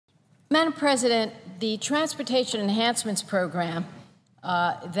Madam President, the Transportation Enhancements program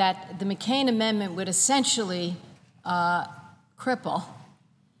that the McCain amendment would essentially cripple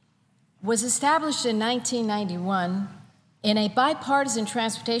was established in 1991 in a bipartisan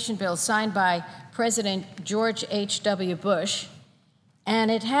transportation bill signed by President George H.W. Bush,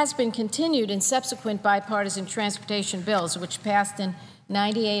 and it has been continued in subsequent bipartisan transportation bills, which passed in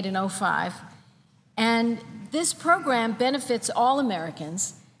 '98 and '05. And this program benefits all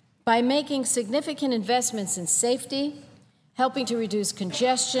Americans by making significant investments in safety, helping to reduce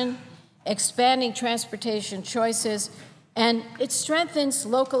congestion, expanding transportation choices, and it strengthens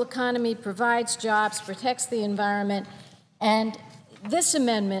local economy, provides jobs, protects the environment, and this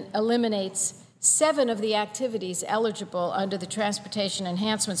amendment eliminates 7 of the activities eligible under the Transportation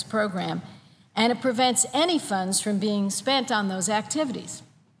Enhancements program, and it prevents any funds from being spent on those activities.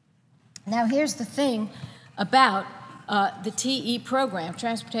 Now, here's the thing about the TE program,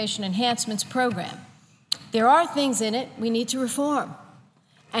 Transportation Enhancements program. There are things in it we need to reform.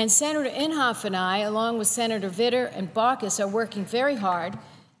 And Senator Inhofe and I, along with Senator Vitter and Baucus, are working very hard.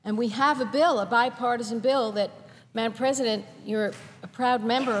 And we have a bill, a bipartisan bill that, Madam President, you're a proud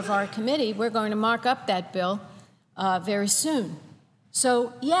member of our committee. We're going to mark up that bill very soon.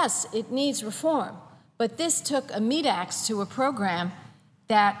 So, yes, it needs reform. But this took a meat axe to a program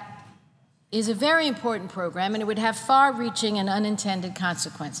that is a very important program, and it would have far-reaching and unintended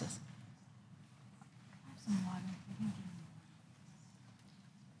consequences.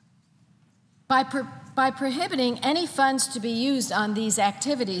 By prohibiting any funds to be used on these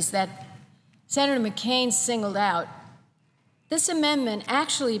activities that Senator McCain singled out, this amendment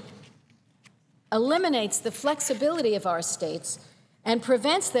actually eliminates the flexibility of our states and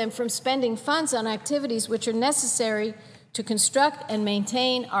prevents them from spending funds on activities which are necessary to construct and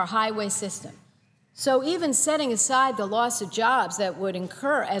maintain our highway system. So even setting aside the loss of jobs that would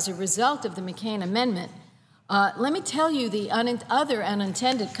incur as a result of the McCain amendment, let me tell you the other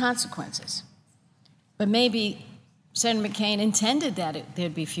unintended consequences. But maybe Senator McCain intended that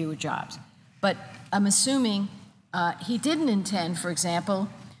there'd be fewer jobs. But I'm assuming he didn't intend, for example,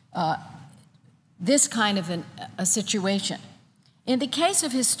 this kind of a situation. In the case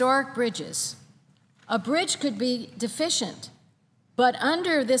of historic bridges, a bridge could be deficient, but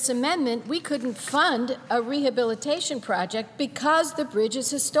under this amendment, we couldn't fund a rehabilitation project because the bridge is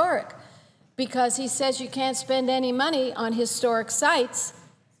historic, because he says you can't spend any money on historic sites.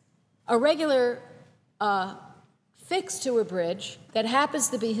 A regular fix to a bridge that happens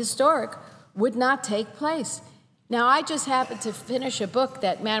to be historic would not take place. Now, I just happened to finish a book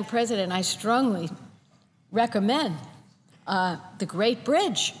that, Madam President, I strongly recommend, The Great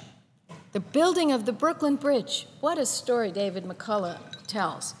Bridge, the building of the Brooklyn Bridge. What a story David McCullough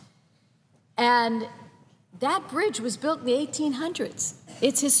tells. And that bridge was built in the 1800s.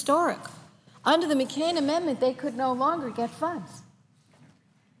 It's historic. Under the McCain amendment, they could no longer get funds.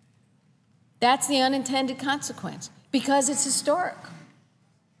 That's the unintended consequence, because it's historic.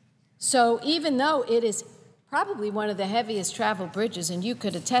 So even though it is probably one of the heaviest traveled bridges, and you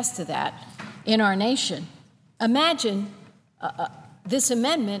could attest to that, in our nation, imagine this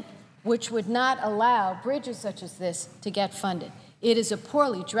amendment which would not allow bridges such as this to get funded. It is a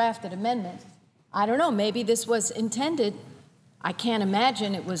poorly drafted amendment. I don't know, maybe this was intended. I can't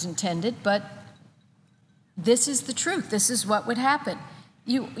imagine it was intended, but this is the truth. This is what would happen.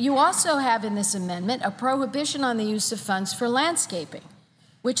 You also have in this amendment a prohibition on the use of funds for landscaping,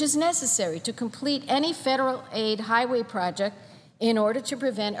 which is necessary to complete any federal aid highway project in order to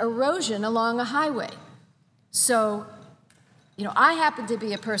prevent erosion along a highway. So, you know, I happen to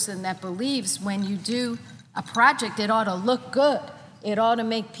be a person that believes when you do a project, it ought to look good. It ought to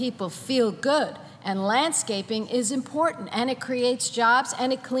make people feel good. And landscaping is important, and it creates jobs,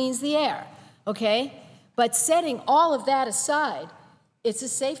 and it cleans the air, okay? But setting all of that aside, it's a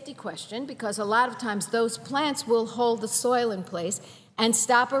safety question, because a lot of times those plants will hold the soil in place and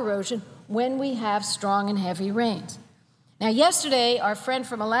stop erosion when we have strong and heavy rains. Now, yesterday, our friend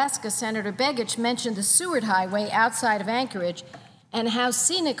from Alaska, Senator Begich, mentioned the Seward Highway outside of Anchorage and how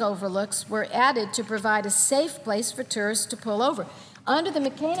scenic overlooks were added to provide a safe place for tourists to pull over. Under the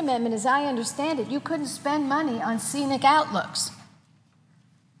McCain amendment, as I understand it, you couldn't spend money on scenic outlooks.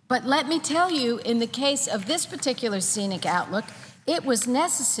 But let me tell you, in the case of this particular scenic outlook, it was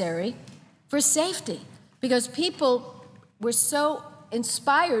necessary for safety, because people were so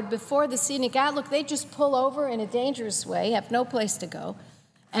inspired before the scenic outlook, they just pull over in a dangerous way, have no place to go,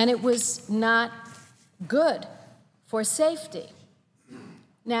 and it was not good for safety.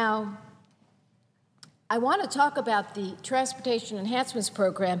 Now, I want to talk about the Transportation Enhancements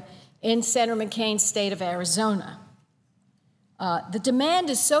program in Senator McCain's state of Arizona. The demand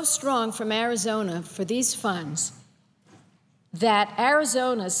is so strong from Arizona for these funds that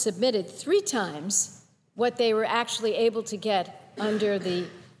Arizona submitted 3 times what they were actually able to get under the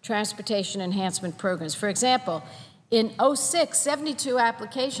Transportation Enhancement programs. For example, in 2006, 72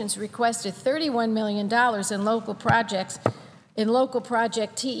 applications requested $31 million in local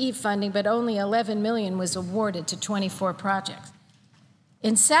project TE funding, but only $11 million was awarded to 24 projects.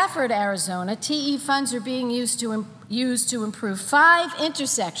 In Safford, Arizona, TE funds are being used to improve 5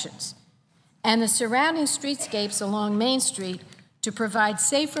 intersections and the surrounding streetscapes along Main Street to provide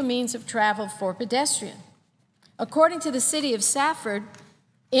safer means of travel for pedestrians. According to the city of Safford,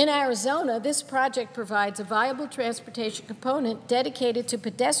 in Arizona, this project provides a viable transportation component dedicated to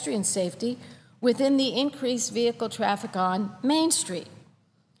pedestrian safety within the increased vehicle traffic on Main Street.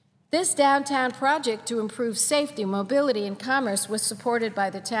 This downtown project to improve safety, mobility, and commerce was supported by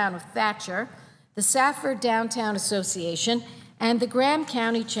the town of Thatcher, the Safford Downtown Association, and the Graham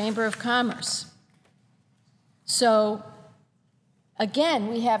County Chamber of Commerce. So, again,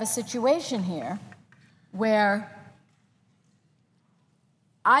 we have a situation here where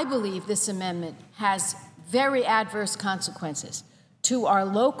I believe this amendment has very adverse consequences to our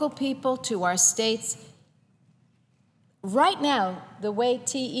local people, to our states. Right now, the way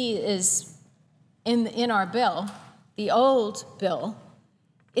TE is in our bill, the old bill,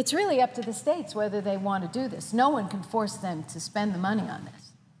 it's really up to the states whether they want to do this. No one can force them to spend the money on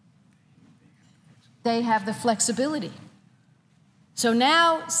this. They have the flexibility. So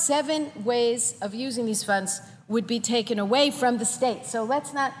now 7 ways of using these funds would be taken away from the state. So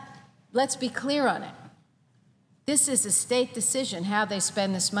let's be clear on it. This is a state decision how they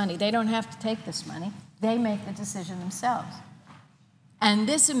spend this money. They don't have to take this money. They make the decision themselves. And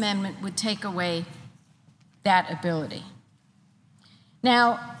this amendment would take away that ability.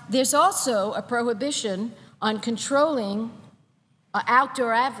 Now, there's also a prohibition on controlling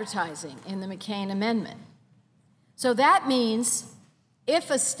outdoor advertising in the McCain amendment. So that means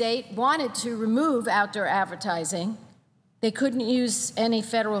if a state wanted to remove outdoor advertising, they couldn't use any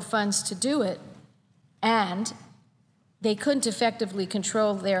federal funds to do it, and they couldn't effectively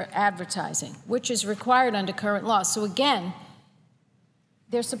control their advertising, which is required under current law. So again,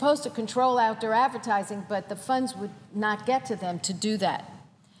 they're supposed to control outdoor advertising, but the funds would not get to them to do that.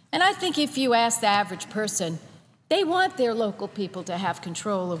 And I think if you ask the average person, they want their local people to have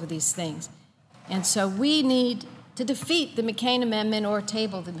control over these things. And so we need to defeat the McCain Amendment or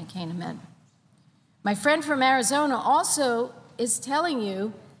table the McCain Amendment. My friend from Arizona also is telling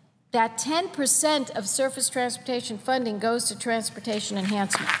you that 10% of surface transportation funding goes to transportation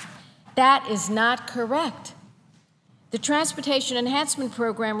enhancement. That is not correct. The Transportation Enhancement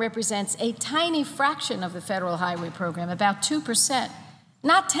Program represents a tiny fraction of the federal highway program, about 2%,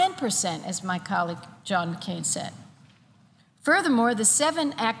 not 10%, as my colleague John McCain said. Furthermore, the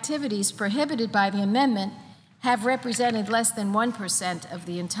 7 activities prohibited by the amendment have represented less than 1% of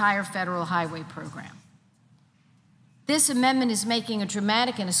the entire federal highway program. This amendment is making a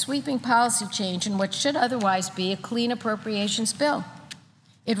dramatic and a sweeping policy change in what should otherwise be a clean appropriations bill.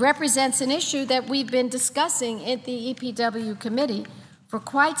 It represents an issue that we've been discussing at the EPW committee for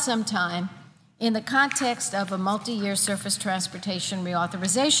quite some time in the context of a multi-year surface transportation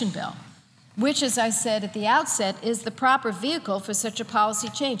reauthorization bill, which, as I said at the outset, is the proper vehicle for such a policy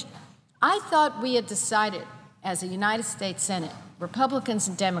change. I thought we had decided as a United States Senate, Republicans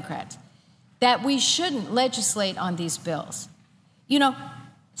and Democrats, that we shouldn't legislate on these bills. You know,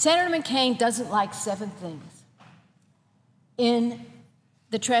 Senator McCain doesn't like 7 things in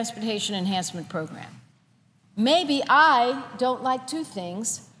the Transportation Enhancement Program. Maybe I don't like 2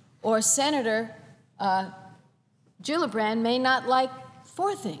 things, or Senator Gillibrand may not like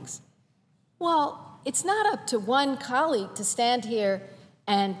 4 things. Well, it's not up to one colleague to stand here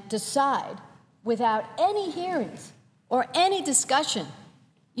and decide without any hearings or any discussion,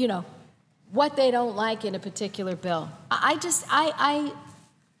 you know, what they don't like in a particular bill. I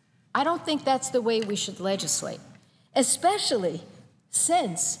don't think that's the way we should legislate, especially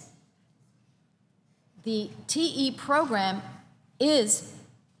since the TE program is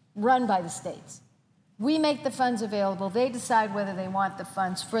run by the states. We make the funds available. They decide whether they want the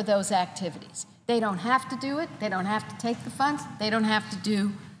funds for those activities. They don't have to do it. They don't have to take the funds. They don't have to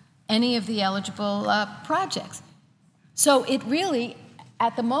do any of the eligible projects. So it really,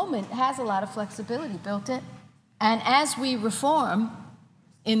 at the moment, has a lot of flexibility built in. And as we reform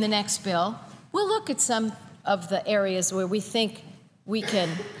in the next bill, we'll look at some of the areas where we think we can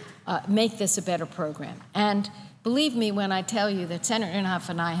make this a better program. And believe me when I tell you that Senator Inhofe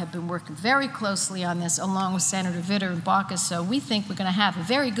and I have been working very closely on this, along with Senator Vitter and Baucus, so we think we're going to have a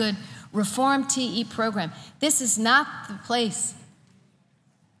very good reformed TE program. This is not the place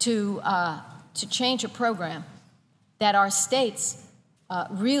to change a program that our states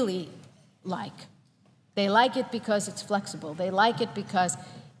really like. They like it because it's flexible. They like it because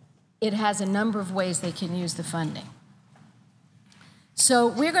it has a number of ways they can use the funding. So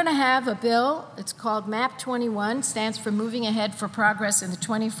we're going to have a bill. It's called MAP 21, stands for Moving Ahead for Progress in the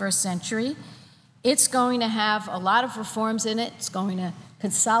 21st Century. It's going to have a lot of reforms in it. It's going to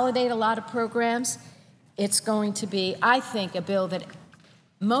consolidate a lot of programs. It's going to be, I think, a bill that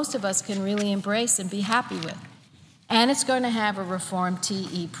most of us can really embrace and be happy with. And it's going to have a reformed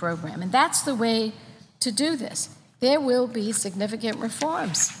TE program. And that's the way to do this. There will be significant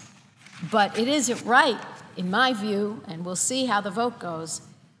reforms. But it isn't right, in my view, and we'll see how the vote goes,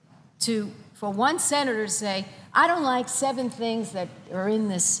 for one senator to say, I don't like 7 things that are in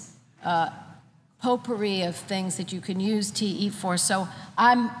this potpourri of things that you can use TE for, so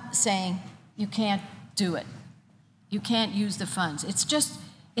I'm saying you can't do it. You can't use the funds. It's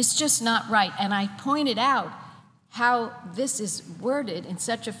just not right. And I pointed out how this is worded in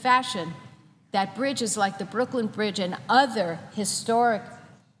such a fashion that bridges like the Brooklyn Bridge and other historic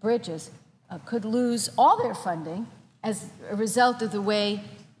bridges could lose all their funding as a result of the way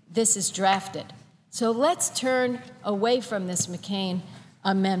this is drafted. So let's turn away from this McCain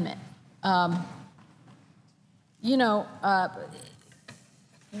amendment. We know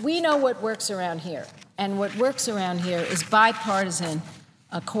what works around here, and what works around here is bipartisan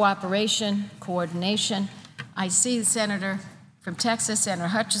cooperation, coordination. I see the senator from Texas, Senator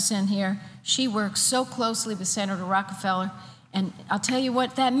Hutchinson here. She works so closely with Senator Rockefeller, and I'll tell you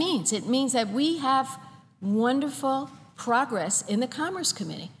what that means. It means that we have wonderful progress in the Commerce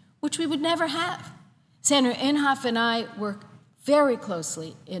Committee, which we would never have. Senator Inhofe and I work very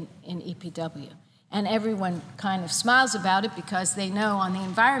closely in EPW. And everyone kind of smiles about it because they know on the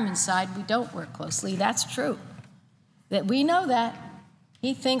environment side we don't work closely. That's true. That we know that.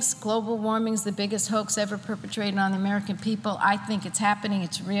 He thinks global warming is the biggest hoax ever perpetrated on the American people. I think it's happening.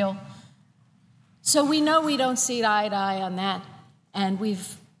 It's real. So we know we don't see eye to eye on that. And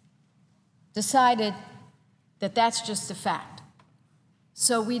we've decided that that's just a fact.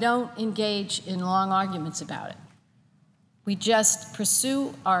 So we don't engage in long arguments about it. We just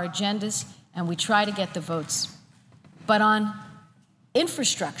pursue our agendas and we try to get the votes. But on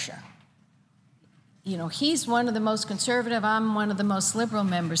infrastructure, he's one of the most conservative, I'm one of the most liberal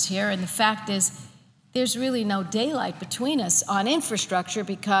members here, and the fact is there's really no daylight between us on infrastructure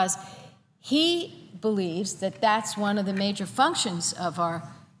because he believes that that's one of the major functions of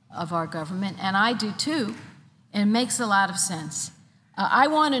our government, and I do too, and it makes a lot of sense. I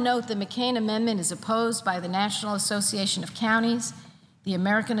want to note the McCain Amendment is opposed by the National Association of Counties, the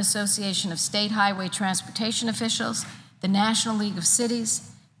American Association of State Highway Transportation Officials, the National League of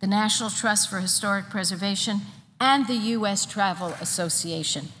Cities, the National Trust for Historic Preservation, and the U.S. Travel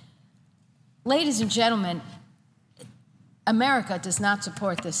Association. Ladies and gentlemen, America does not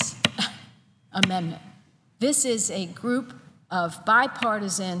support this amendment. This is a group of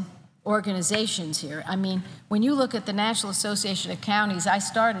bipartisan organizations here. I mean, when you look at the National Association of Counties, I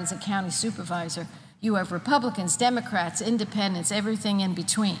started as a county supervisor. You have Republicans, Democrats, independents, everything in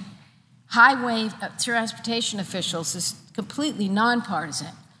between. Highway transportation officials is completely nonpartisan.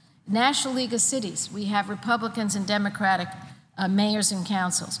 National League of Cities, we have Republicans and Democratic mayors and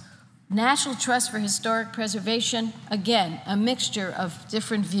councils. National Trust for Historic Preservation, again, a mixture of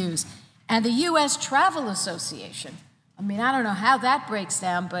different views. And the U.S. Travel Association, I mean, I don't know how that breaks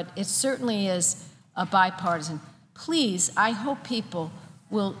down, but it certainly is a bipartisan. Please, I hope people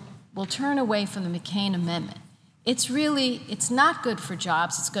will turn away from the McCain Amendment. It's not good for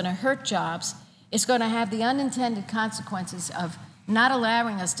jobs. It's going to hurt jobs. It's going to have the unintended consequences of not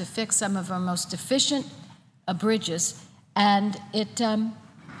allowing us to fix some of our most deficient bridges. And it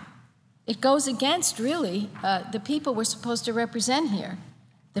goes against, really, the people we're supposed to represent here,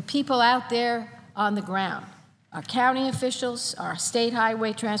 the people out there on the ground, our county officials, our state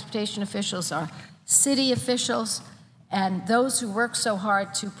highway transportation officials, our city officials, and those who work so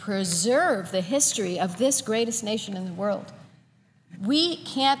hard to preserve the history of this greatest nation in the world. We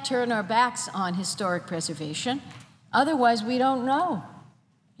can't turn our backs on historic preservation. Otherwise, we don't know,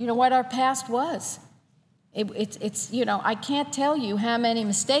 what our past was. I can't tell you how many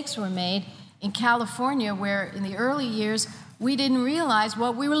mistakes were made in California where in the early years, we didn't realize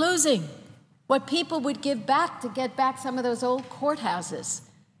what we were losing, what people would give back to get back some of those old courthouses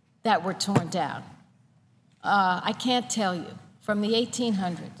that were torn down. I can't tell you, from the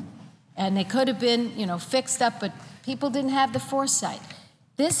 1800s. And they could have been, fixed up, but people didn't have the foresight.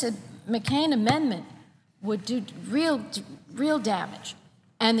 This McCain Amendment would do real damage.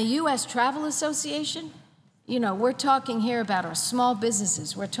 And the U.S. Travel Association, You know, we're talking here about our small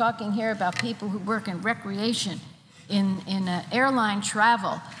businesses. We're talking here about people who work in recreation, in airline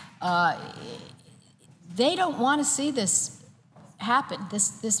travel. They don't want to see this happen,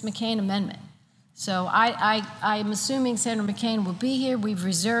 this McCain amendment. So I'm assuming Senator McCain will be here. We've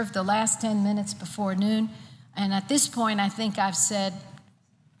reserved the last 10 minutes before noon. And at this point, I think I've said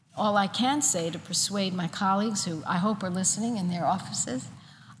all I can say to persuade my colleagues, who I hope are listening in their offices,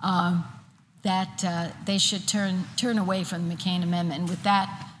 that they should turn away from the McCain amendment. And with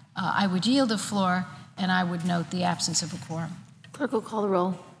that, I would yield the floor, and I would note the absence of a quorum. Clerk will call the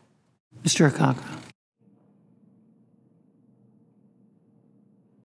roll. Mr. Akaka.